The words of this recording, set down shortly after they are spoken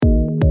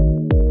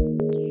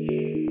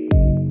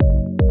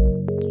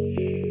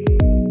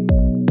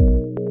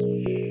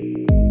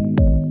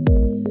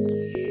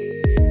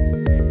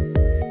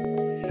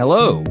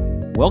Hello,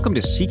 welcome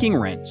to Seeking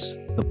Rents,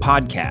 the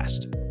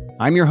podcast.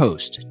 I'm your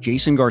host,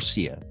 Jason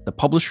Garcia, the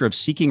publisher of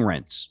Seeking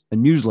Rents, a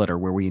newsletter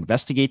where we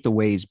investigate the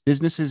ways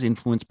businesses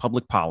influence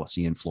public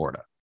policy in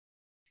Florida.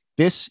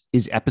 This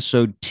is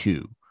episode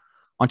 2.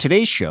 On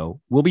today's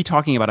show, we'll be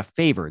talking about a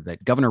favor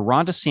that Governor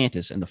Ron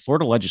DeSantis and the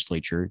Florida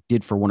Legislature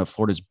did for one of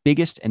Florida's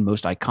biggest and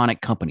most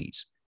iconic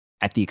companies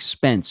at the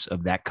expense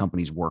of that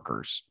company's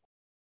workers.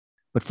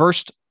 But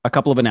first, a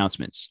couple of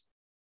announcements.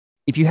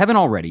 If you haven't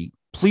already,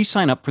 please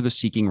sign up for the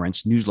Seeking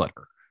Rents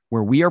newsletter,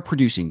 where we are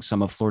producing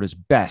some of Florida's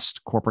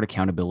best corporate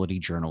accountability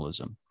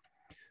journalism.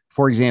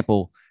 For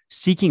example,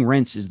 Seeking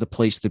Rents is the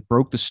place that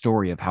broke the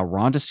story of how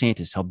Ron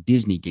DeSantis helped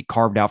Disney get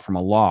carved out from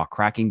a law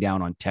cracking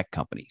down on tech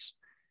companies.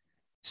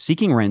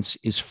 Seeking Rents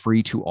is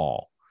free to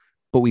all,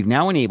 but we've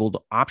now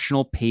enabled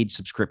optional paid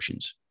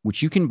subscriptions,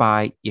 which you can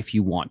buy if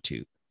you want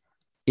to.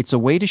 It's a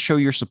way to show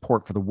your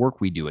support for the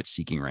work we do at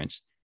Seeking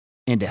Rents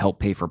and to help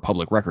pay for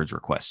public records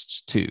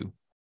requests, too.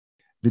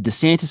 The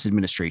DeSantis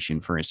administration,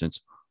 for instance,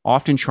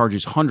 often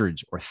charges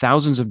hundreds or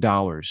thousands of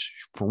dollars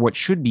for what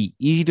should be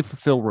easy to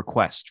fulfill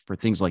requests for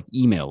things like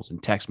emails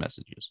and text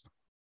messages.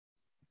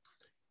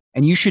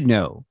 And you should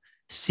know,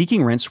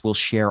 Seeking Rents will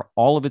share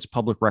all of its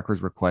public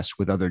records requests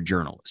with other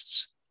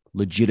journalists,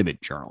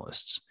 legitimate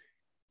journalists.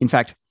 In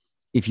fact,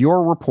 if you're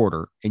a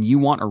reporter and you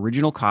want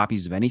original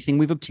copies of anything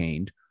we've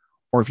obtained,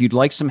 or if you'd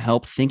like some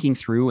help thinking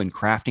through and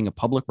crafting a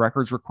public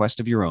records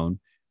request of your own,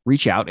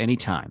 reach out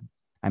anytime.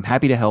 I'm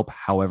happy to help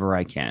however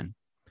I can.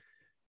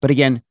 But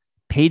again,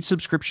 paid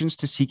subscriptions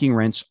to Seeking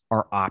Rents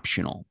are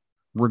optional.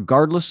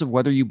 Regardless of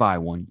whether you buy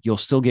one, you'll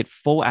still get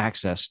full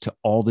access to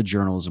all the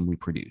journalism we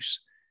produce.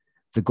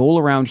 The goal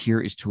around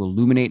here is to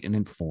illuminate and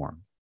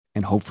inform,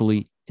 and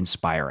hopefully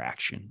inspire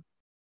action.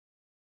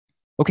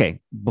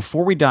 Okay,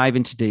 before we dive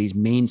into today's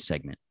main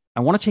segment, I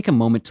want to take a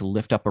moment to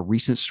lift up a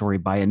recent story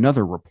by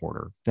another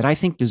reporter that I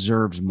think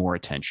deserves more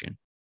attention.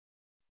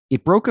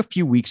 It broke a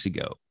few weeks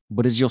ago,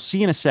 but as you'll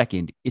see in a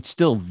second, it's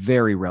still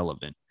very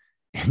relevant,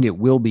 and it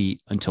will be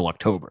until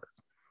October.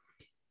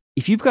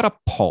 If you've got a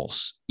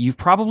pulse, you've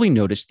probably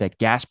noticed that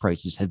gas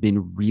prices have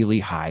been really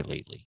high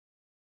lately.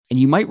 And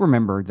you might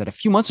remember that a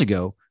few months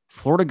ago,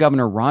 Florida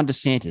Governor Ron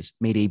DeSantis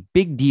made a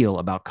big deal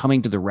about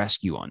coming to the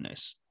rescue on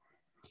this.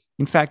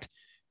 In fact,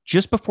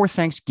 just before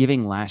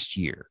Thanksgiving last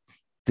year,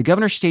 the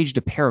governor staged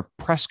a pair of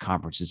press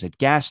conferences at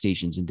gas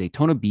stations in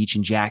Daytona Beach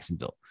and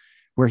Jacksonville,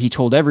 where he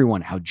told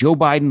everyone how Joe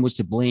Biden was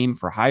to blame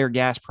for higher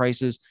gas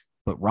prices,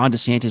 but Ron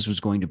DeSantis was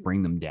going to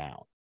bring them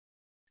down.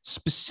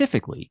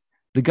 Specifically,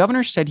 the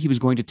governor said he was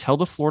going to tell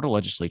the Florida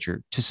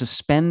Legislature to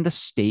suspend the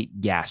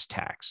state gas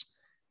tax.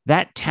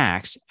 That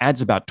tax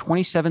adds about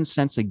 27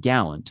 cents a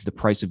gallon to the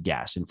price of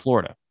gas in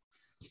Florida.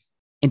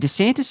 And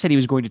DeSantis said he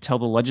was going to tell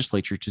the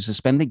legislature to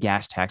suspend the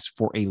gas tax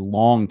for a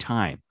long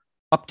time,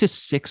 up to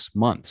 6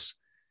 months.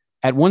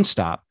 At one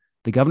stop,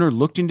 the governor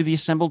looked into the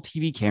assembled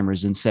TV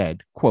cameras and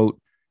said, quote,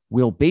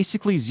 "We'll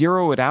basically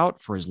zero it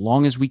out for as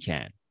long as we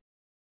can."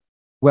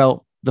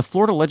 Well, the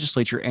Florida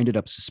Legislature ended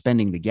up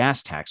suspending the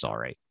gas tax, all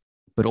right,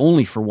 but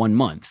only for 1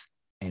 month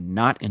and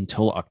not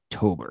until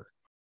October.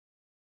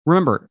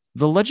 Remember,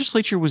 the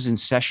legislature was in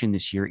session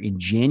this year in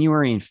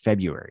January and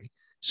February,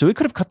 so it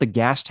could have cut the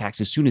gas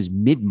tax as soon as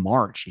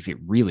mid-March if it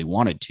really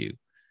wanted to.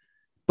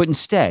 But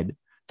instead,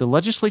 the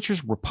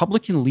legislature's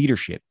Republican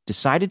leadership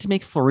decided to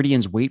make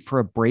Floridians wait for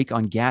a break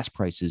on gas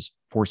prices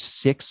for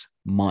 6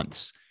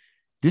 months.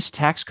 This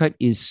tax cut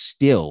is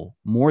still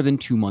more than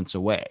 2 months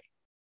away.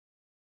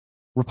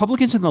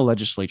 Republicans in the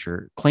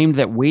legislature claimed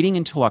that waiting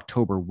until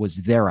October was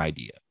their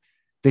idea.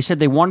 They said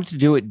they wanted to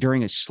do it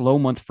during a slow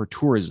month for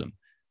tourism,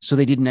 so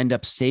they didn't end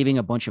up saving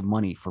a bunch of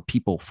money for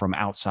people from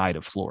outside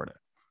of Florida.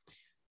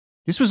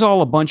 This was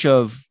all a bunch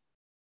of,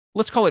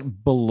 let's call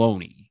it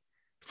baloney.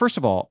 First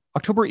of all,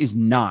 October is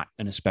not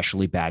an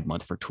especially bad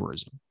month for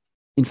tourism.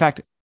 In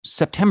fact,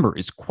 September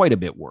is quite a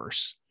bit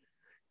worse.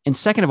 And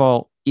second of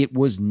all, it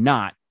was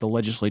not the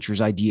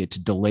legislature's idea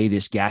to delay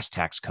this gas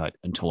tax cut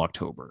until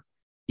October.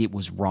 It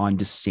was Ron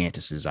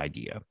DeSantis'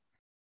 idea.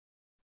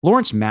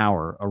 Lawrence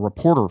Maurer, a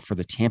reporter for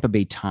the Tampa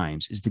Bay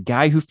Times, is the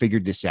guy who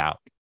figured this out.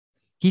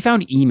 He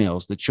found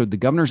emails that showed the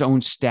governor's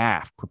own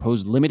staff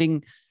proposed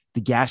limiting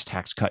the gas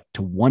tax cut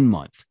to 1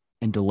 month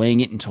and delaying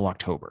it until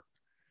October.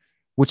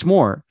 What's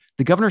more,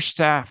 the governor's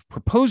staff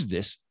proposed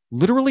this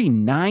literally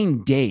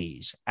 9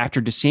 days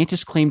after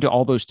DeSantis claimed to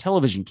all those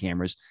television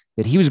cameras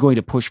that he was going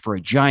to push for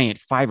a giant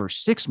 5 or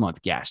 6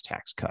 month gas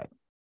tax cut.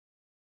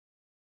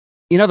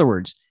 In other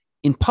words,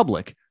 in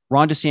public,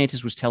 Ron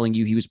DeSantis was telling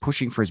you he was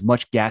pushing for as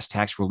much gas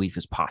tax relief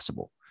as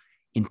possible.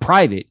 In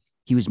private,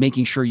 he was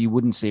making sure you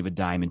wouldn't save a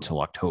dime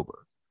until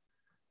October.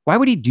 Why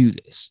would he do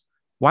this?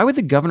 Why would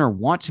the governor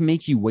want to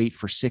make you wait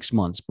for 6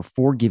 months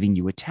before giving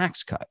you a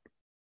tax cut?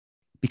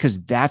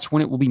 Because that's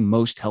when it will be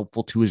most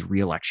helpful to his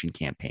reelection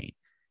campaign.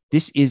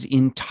 This is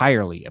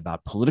entirely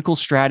about political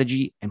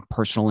strategy and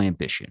personal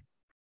ambition.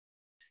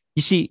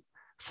 You see,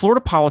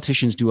 Florida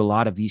politicians do a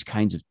lot of these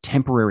kinds of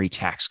temporary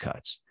tax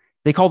cuts.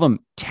 They call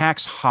them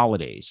tax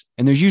holidays,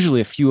 and there's usually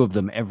a few of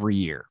them every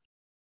year.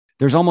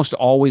 There's almost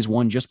always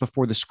one just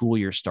before the school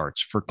year starts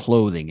for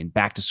clothing and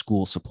back to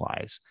school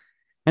supplies.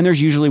 And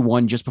there's usually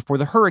one just before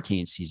the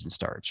hurricane season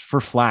starts for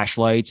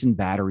flashlights and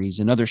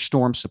batteries and other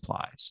storm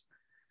supplies.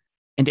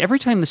 And every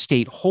time the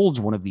state holds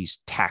one of these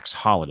tax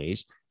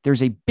holidays,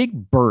 there's a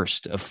big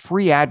burst of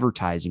free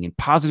advertising and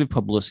positive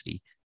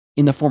publicity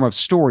in the form of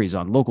stories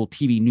on local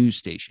TV news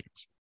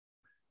stations.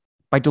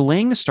 By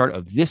delaying the start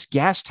of this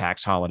gas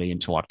tax holiday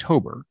until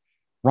October,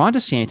 Ron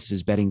DeSantis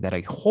is betting that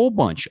a whole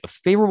bunch of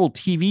favorable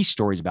TV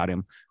stories about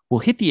him will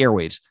hit the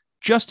airwaves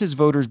just as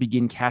voters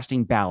begin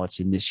casting ballots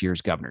in this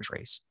year's governor's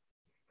race.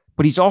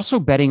 But he's also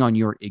betting on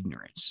your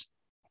ignorance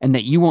and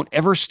that you won't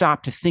ever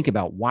stop to think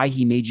about why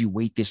he made you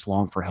wait this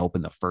long for help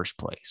in the first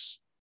place.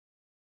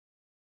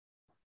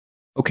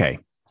 Okay,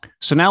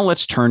 so now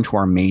let's turn to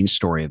our main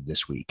story of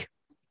this week.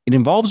 It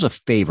involves a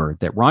favor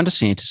that Ron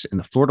DeSantis and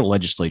the Florida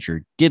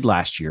Legislature did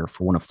last year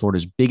for one of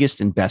Florida's biggest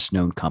and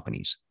best-known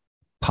companies,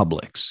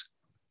 Publix.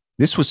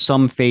 This was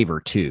some favor,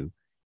 too.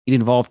 It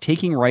involved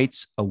taking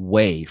rights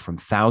away from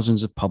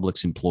thousands of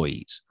Publix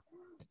employees.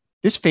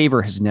 This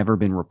favor has never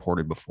been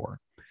reported before,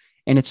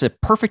 and it's a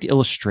perfect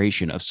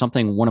illustration of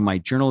something one of my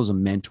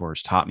journalism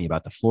mentors taught me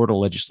about the Florida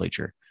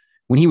Legislature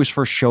when he was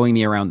first showing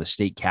me around the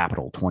state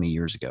capitol 20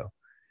 years ago.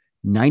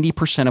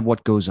 90% of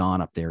what goes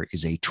on up there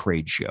is a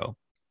trade show.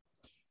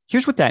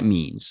 Here's what that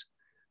means.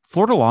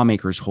 Florida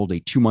lawmakers hold a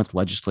 2-month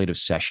legislative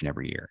session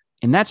every year,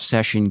 and that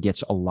session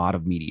gets a lot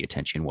of media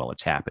attention while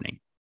it's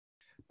happening.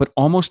 But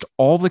almost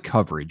all the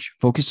coverage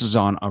focuses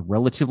on a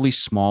relatively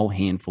small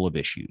handful of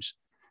issues,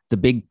 the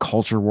big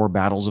culture war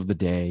battles of the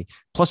day,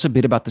 plus a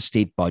bit about the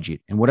state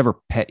budget and whatever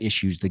pet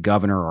issues the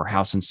governor or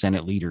House and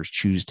Senate leaders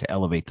choose to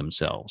elevate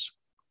themselves.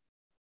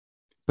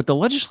 But the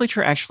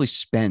legislature actually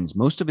spends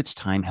most of its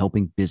time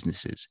helping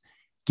businesses,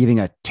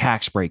 giving a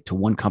tax break to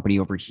one company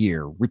over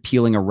here,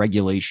 repealing a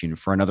regulation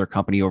for another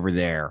company over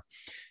there,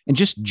 and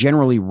just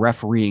generally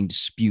refereeing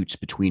disputes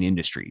between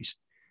industries.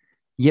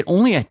 Yet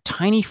only a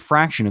tiny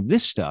fraction of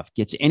this stuff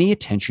gets any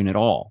attention at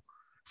all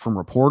from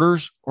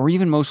reporters or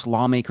even most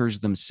lawmakers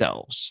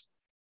themselves.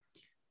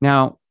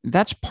 Now,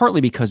 that's partly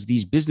because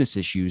these business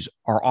issues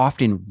are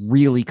often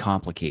really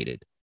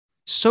complicated,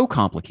 so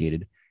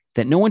complicated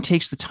that no one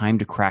takes the time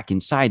to crack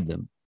inside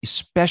them,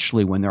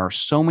 especially when there are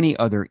so many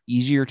other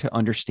easier to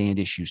understand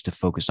issues to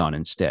focus on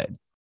instead.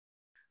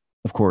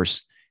 Of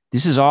course,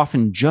 this is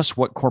often just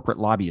what corporate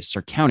lobbyists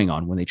are counting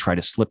on when they try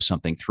to slip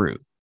something through.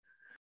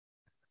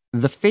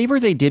 The favor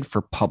they did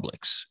for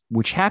Publix,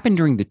 which happened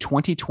during the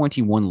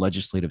 2021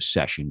 legislative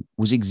session,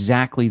 was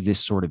exactly this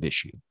sort of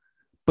issue.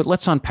 But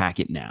let's unpack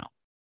it now.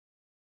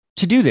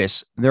 To do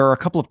this, there are a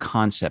couple of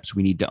concepts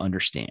we need to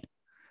understand.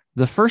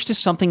 The first is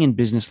something in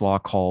business law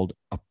called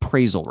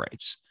appraisal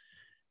rights.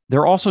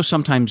 They're also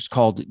sometimes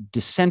called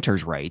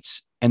dissenters'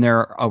 rights, and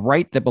they're a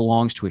right that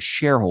belongs to a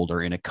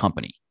shareholder in a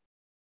company.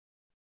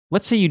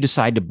 Let's say you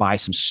decide to buy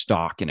some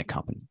stock in a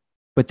company,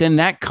 but then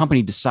that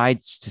company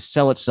decides to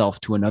sell itself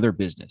to another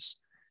business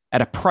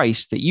at a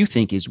price that you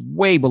think is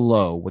way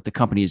below what the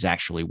company is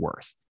actually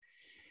worth.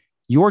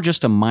 You're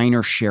just a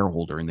minor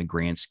shareholder in the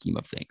grand scheme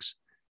of things.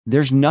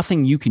 There's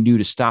nothing you can do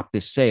to stop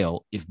this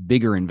sale if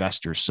bigger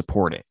investors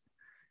support it.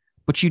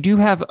 But you do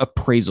have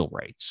appraisal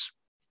rights.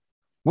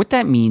 What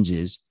that means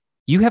is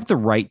you have the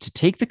right to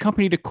take the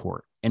company to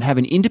court and have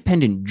an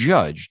independent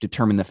judge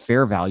determine the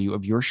fair value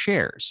of your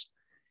shares.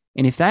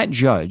 And if that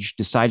judge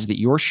decides that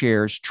your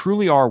shares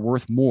truly are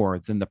worth more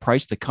than the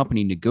price the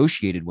company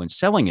negotiated when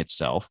selling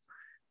itself,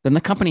 then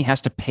the company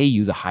has to pay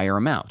you the higher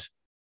amount,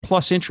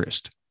 plus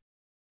interest.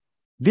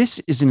 This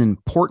is an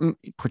important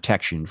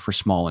protection for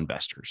small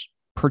investors,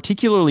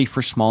 particularly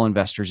for small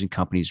investors in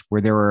companies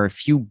where there are a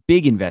few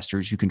big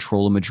investors who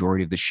control a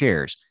majority of the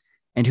shares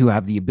and who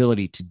have the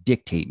ability to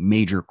dictate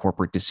major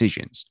corporate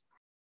decisions.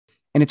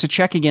 And it's a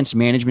check against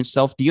management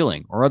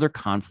self-dealing or other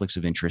conflicts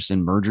of interest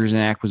in mergers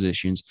and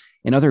acquisitions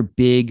and other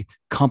big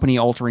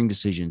company-altering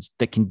decisions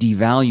that can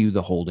devalue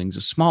the holdings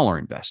of smaller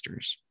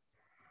investors.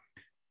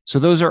 So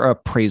those are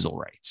appraisal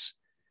rights.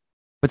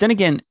 But then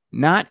again,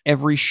 not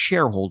every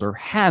shareholder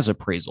has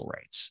appraisal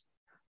rights.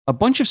 A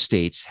bunch of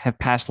states have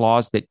passed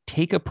laws that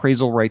take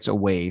appraisal rights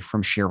away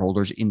from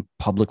shareholders in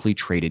publicly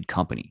traded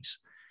companies.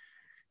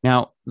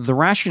 Now, the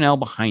rationale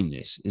behind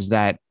this is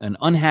that an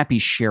unhappy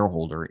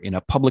shareholder in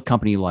a public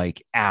company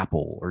like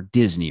Apple or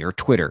Disney or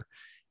Twitter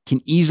can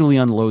easily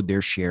unload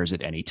their shares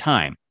at any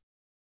time.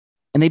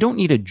 And they don't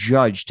need a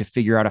judge to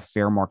figure out a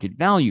fair market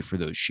value for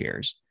those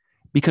shares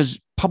because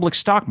public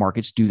stock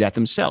markets do that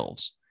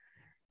themselves.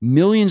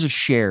 Millions of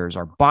shares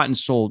are bought and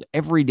sold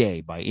every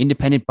day by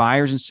independent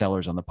buyers and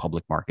sellers on the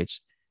public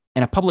markets,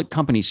 and a public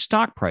company's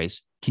stock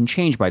price can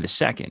change by the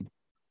second.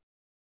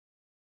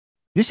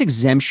 This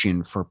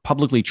exemption for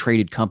publicly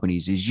traded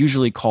companies is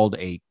usually called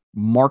a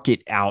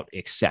market out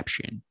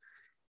exception.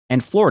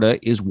 And Florida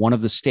is one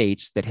of the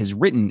states that has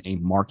written a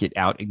market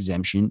out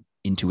exemption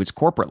into its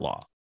corporate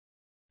law.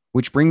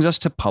 Which brings us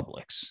to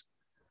Publix.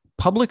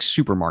 Publix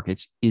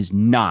Supermarkets is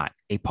not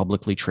a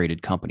publicly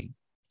traded company.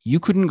 You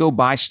couldn't go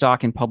buy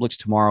stock in Publix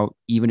tomorrow,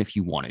 even if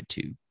you wanted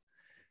to.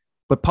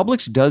 But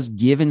Publix does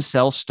give and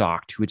sell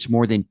stock to its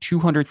more than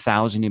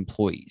 200,000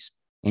 employees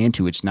and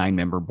to its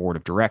 9-member board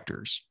of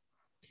directors.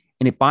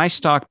 And it buys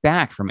stock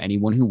back from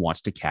anyone who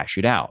wants to cash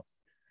it out.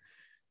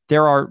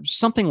 There are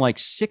something like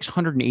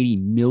 680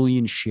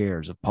 million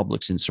shares of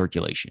Publix in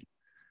circulation,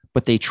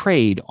 but they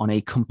trade on a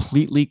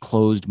completely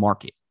closed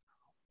market.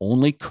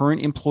 Only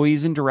current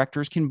employees and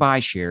directors can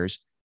buy shares,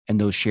 and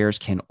those shares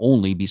can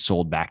only be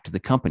sold back to the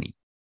company.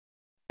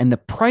 And the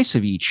price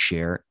of each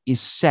share is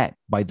set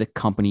by the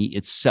company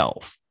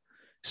itself.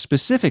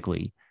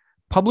 Specifically,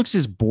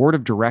 Publix's board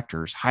of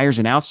directors hires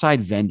an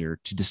outside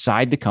vendor to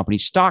decide the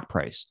company's stock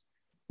price,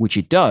 which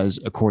it does,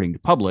 according to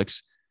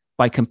Publix,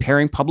 by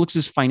comparing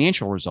Publix's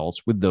financial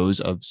results with those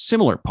of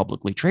similar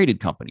publicly traded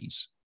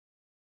companies.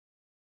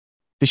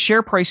 The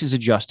share price is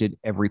adjusted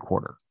every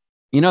quarter.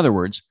 In other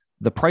words,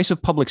 the price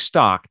of Publix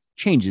stock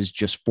changes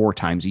just 4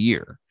 times a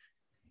year.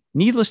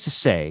 Needless to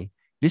say,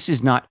 this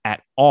is not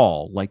at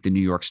all like the New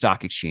York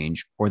Stock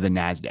Exchange or the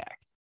NASDAQ.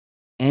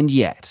 And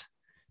yet,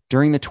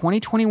 during the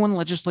 2021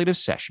 legislative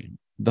session,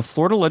 the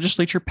Florida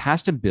Legislature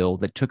passed a bill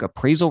that took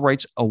appraisal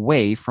rights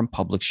away from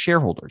Publix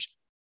shareholders,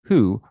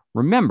 who,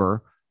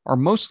 remember, are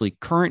mostly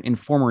current and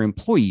former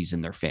employees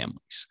and their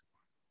families.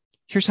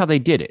 Here's how they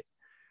did it.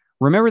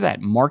 Remember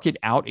that market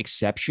out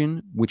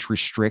exception, which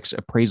restricts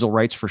appraisal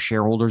rights for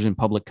shareholders in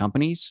public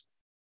companies?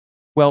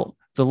 Well,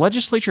 the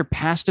legislature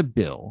passed a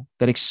bill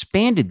that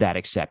expanded that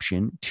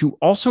exception to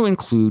also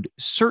include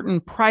certain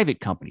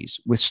private companies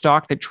with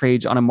stock that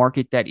trades on a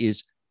market that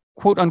is,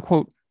 quote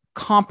unquote,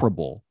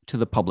 comparable to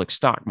the public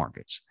stock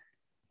markets.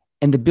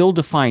 And the bill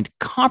defined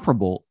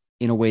comparable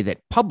in a way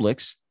that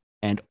Publix,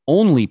 and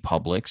only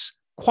Publix,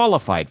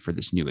 qualified for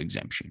this new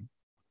exemption.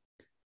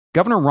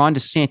 Governor Ron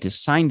DeSantis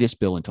signed this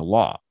bill into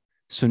law.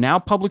 So now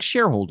Publix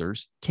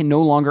shareholders can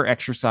no longer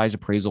exercise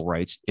appraisal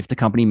rights if the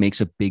company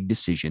makes a big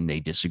decision they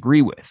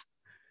disagree with.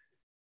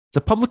 The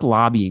public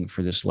lobbying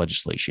for this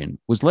legislation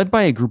was led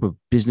by a group of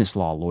business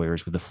law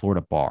lawyers with the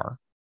Florida bar.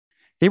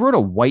 They wrote a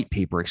white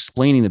paper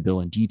explaining the bill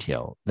in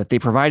detail that they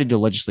provided to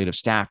legislative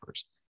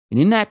staffers. And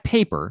in that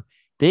paper,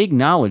 they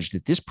acknowledged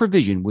that this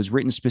provision was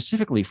written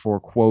specifically for,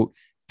 quote,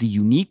 the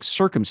unique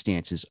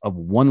circumstances of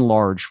one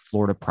large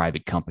Florida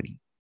private company.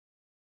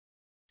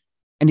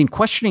 And in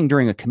questioning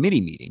during a committee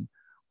meeting,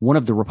 one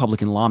of the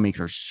Republican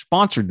lawmakers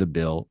sponsored the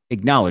bill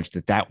acknowledged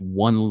that that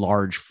one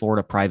large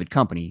Florida private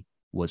company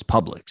was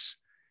Publix.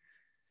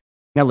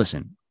 Now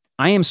listen,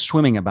 I am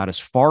swimming about as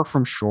far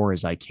from shore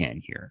as I can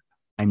here.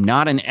 I'm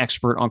not an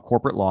expert on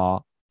corporate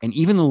law, and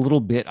even the little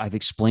bit I've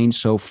explained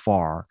so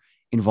far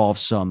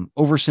involves some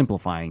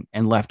oversimplifying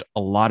and left a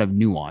lot of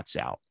nuance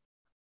out.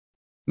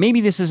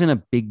 Maybe this isn't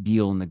a big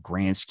deal in the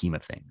grand scheme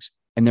of things,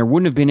 and there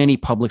wouldn't have been any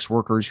Publix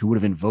workers who would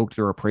have invoked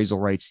their appraisal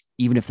rights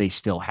even if they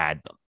still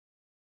had them.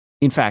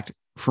 In fact,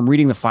 from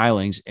reading the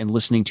filings and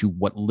listening to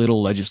what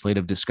little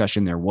legislative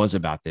discussion there was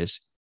about this,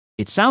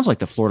 it sounds like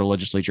the Florida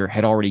legislature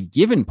had already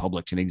given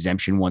Publix an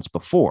exemption once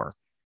before,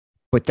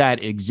 but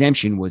that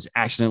exemption was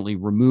accidentally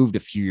removed a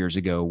few years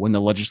ago when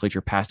the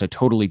legislature passed a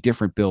totally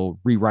different bill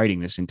rewriting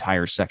this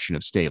entire section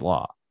of state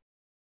law.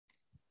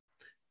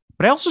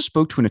 But I also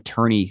spoke to an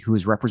attorney who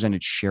has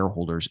represented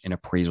shareholders in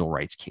appraisal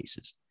rights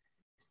cases.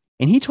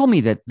 And he told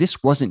me that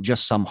this wasn't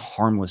just some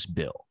harmless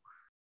bill.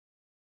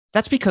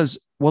 That's because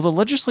while the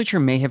legislature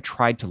may have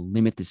tried to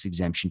limit this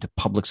exemption to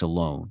Publix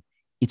alone,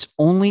 it's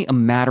only a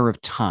matter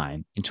of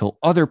time until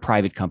other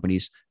private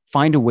companies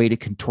find a way to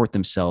contort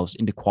themselves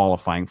into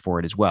qualifying for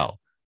it as well,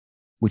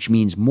 which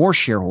means more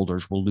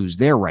shareholders will lose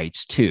their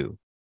rights too.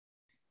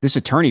 This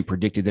attorney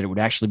predicted that it would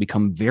actually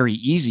become very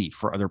easy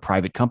for other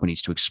private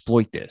companies to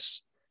exploit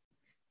this.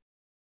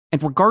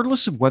 And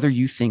regardless of whether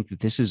you think that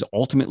this is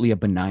ultimately a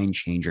benign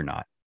change or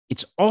not,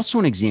 it's also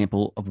an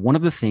example of one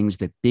of the things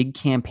that big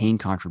campaign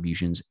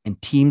contributions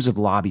and teams of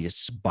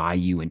lobbyists buy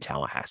you in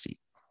Tallahassee.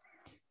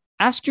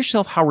 Ask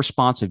yourself how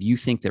responsive you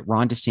think that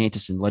Ron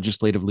DeSantis and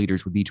legislative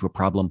leaders would be to a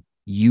problem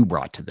you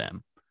brought to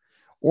them.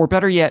 Or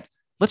better yet,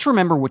 let's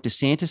remember what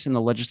DeSantis and the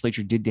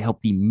legislature did to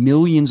help the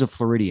millions of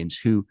Floridians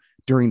who,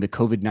 during the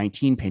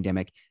COVID-19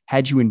 pandemic,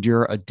 had to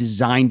endure a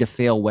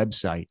designed-to-fail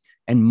website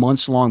and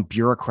months-long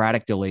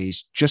bureaucratic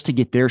delays just to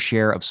get their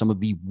share of some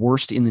of the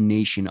worst in the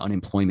nation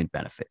unemployment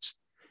benefits.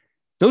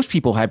 Those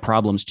people had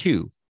problems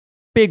too,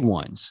 big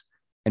ones.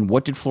 And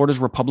what did Florida's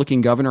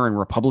Republican governor and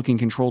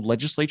Republican-controlled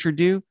legislature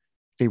do?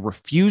 They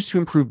refused to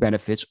improve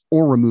benefits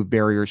or remove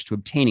barriers to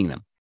obtaining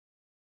them.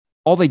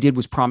 All they did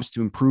was promise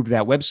to improve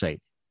that website,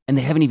 and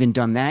they haven't even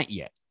done that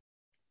yet.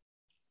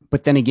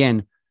 But then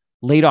again,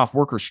 laid off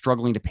workers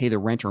struggling to pay their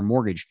rent or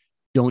mortgage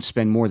don't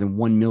spend more than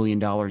 $1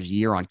 million a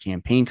year on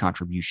campaign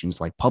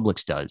contributions like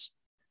Publix does.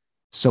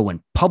 So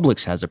when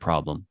Publix has a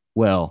problem,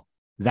 well,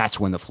 that's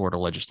when the Florida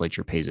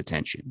legislature pays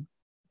attention.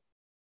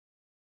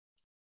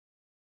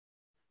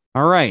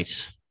 All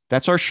right,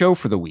 that's our show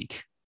for the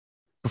week.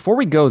 Before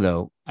we go,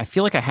 though, I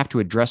feel like I have to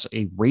address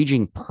a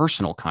raging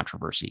personal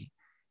controversy.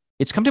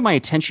 It's come to my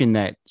attention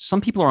that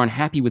some people are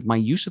unhappy with my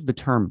use of the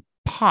term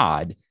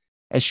pod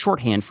as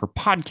shorthand for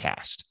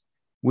podcast,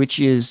 which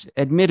is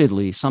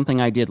admittedly something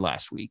I did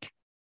last week.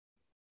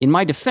 In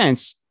my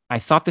defense, I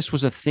thought this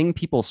was a thing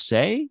people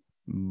say,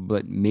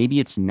 but maybe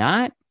it's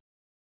not.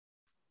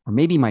 Or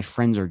maybe my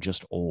friends are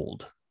just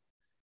old.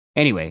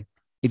 Anyway,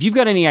 if you've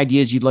got any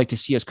ideas you'd like to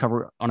see us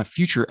cover on a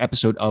future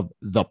episode of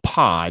The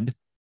Pod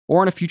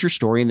or on a future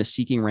story in the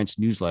Seeking Rents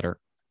newsletter,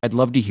 I'd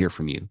love to hear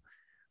from you.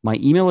 My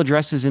email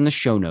address is in the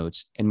show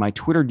notes, and my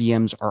Twitter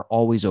DMs are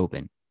always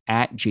open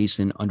at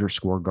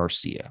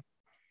Jason_Garcia.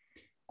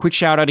 Quick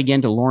shout out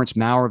again to Lawrence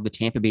Maurer of the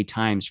Tampa Bay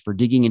Times for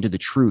digging into the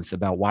truth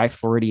about why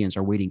Floridians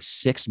are waiting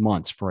 6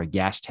 months for a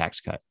gas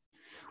tax cut.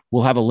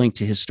 We'll have a link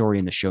to his story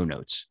in the show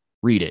notes.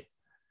 Read it.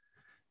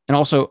 And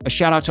also a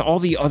shout out to all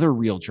the other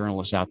real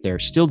journalists out there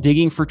still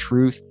digging for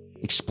truth,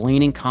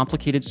 explaining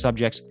complicated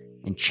subjects,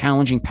 and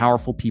challenging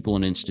powerful people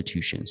and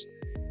institutions.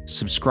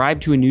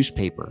 Subscribe to a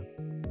newspaper,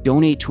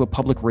 donate to a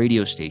public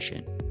radio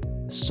station,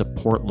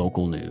 support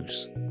local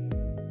news.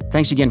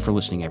 Thanks again for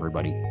listening,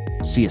 everybody.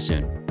 See you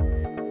soon.